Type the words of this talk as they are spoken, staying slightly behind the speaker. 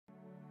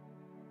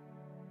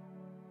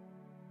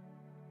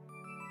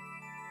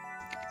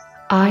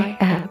I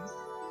am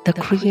the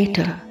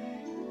creator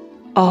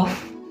of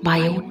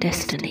my own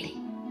destiny.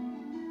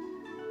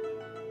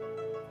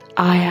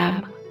 I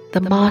am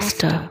the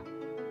master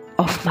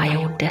of my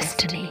own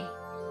destiny.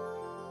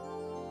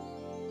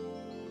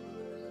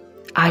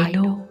 I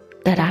know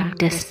that I am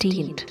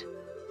destined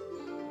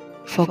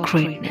for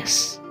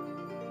greatness.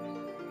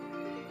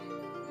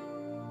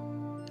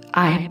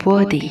 I am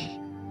worthy.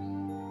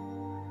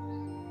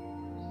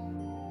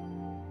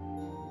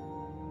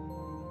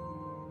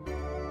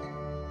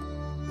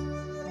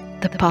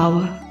 The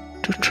power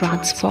to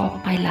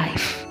transform my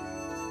life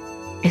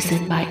is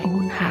in my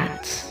own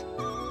hands.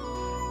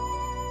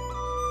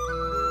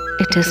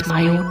 It is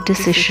my own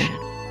decision.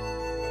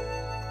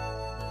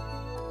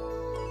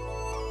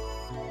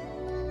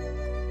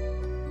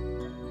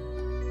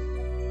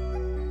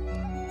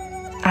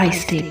 I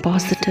stay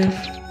positive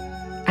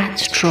and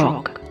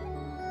strong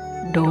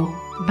no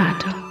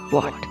matter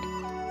what.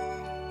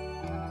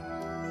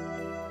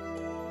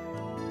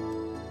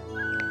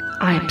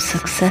 I am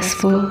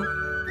successful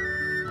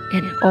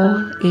in all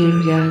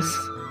areas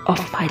of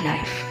my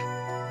life.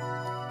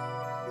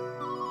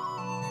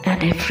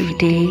 And every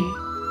day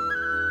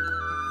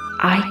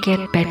I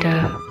get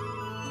better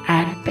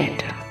and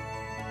better.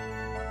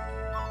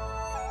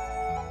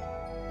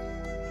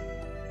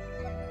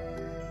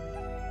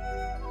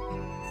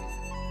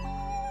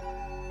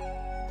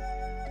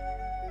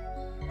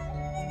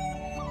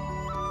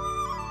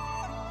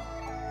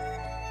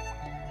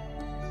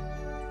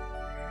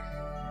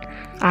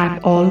 I am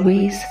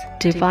always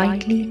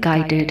divinely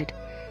guided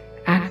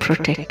and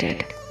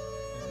protected.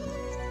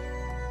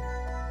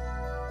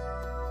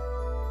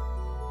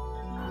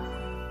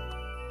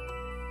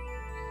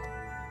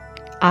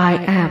 I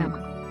am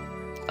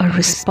a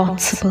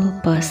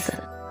responsible person.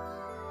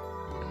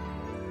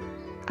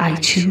 I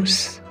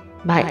choose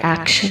my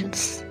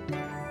actions,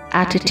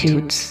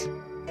 attitudes,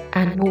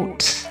 and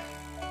moods.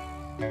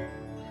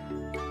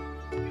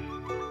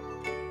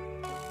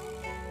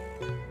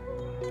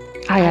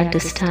 I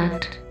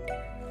understand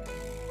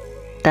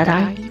that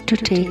I need to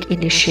take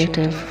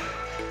initiative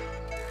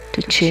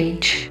to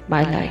change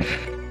my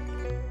life.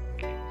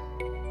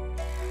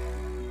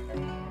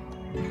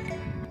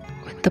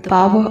 With the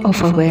power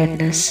of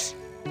awareness,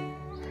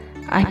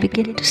 I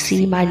begin to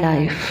see my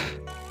life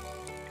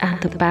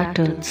and the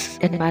patterns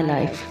in my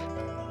life.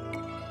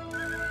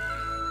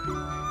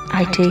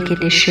 I take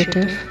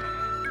initiative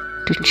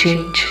to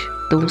change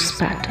those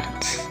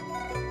patterns.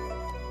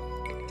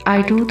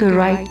 I do the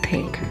right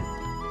thing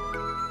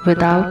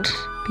without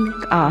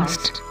being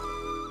asked,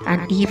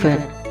 and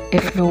even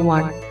if no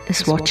one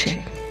is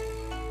watching.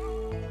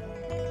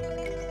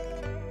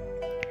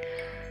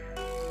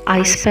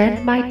 I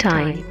spend my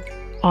time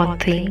on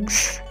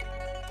things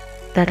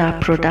that are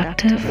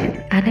productive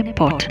and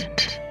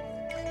important.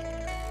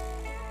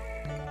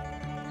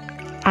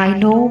 I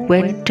know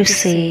when to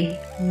say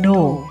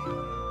no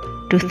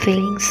to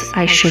things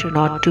I should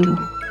not do.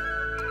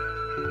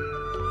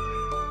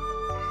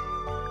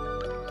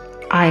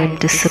 I am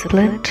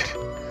disciplined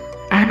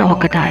and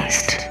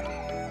organized,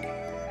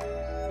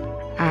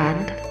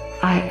 and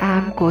I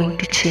am going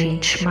to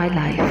change my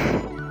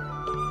life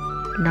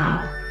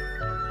now.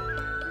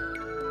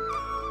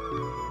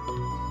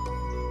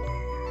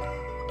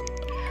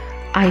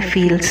 I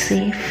feel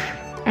safe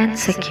and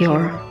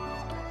secure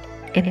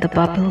in the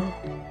bubble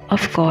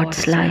of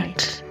God's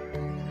light,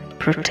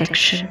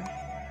 protection,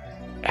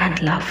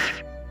 and love.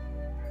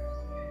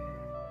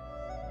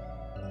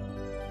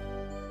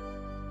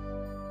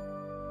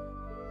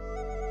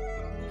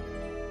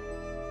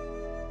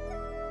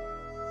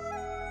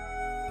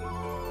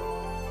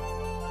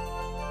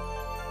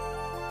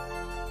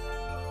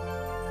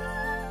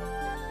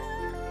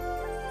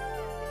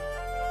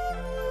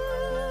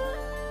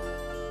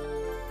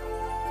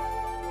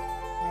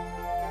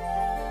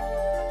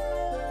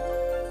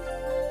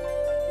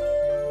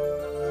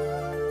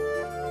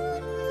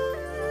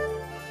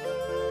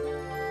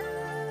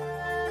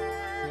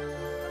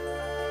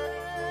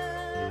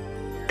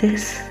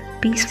 This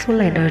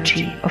peaceful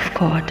energy of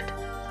God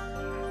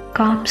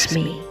calms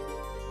me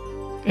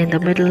in the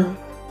middle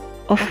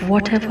of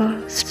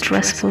whatever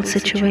stressful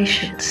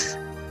situations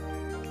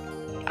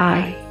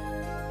I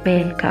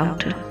may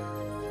encounter.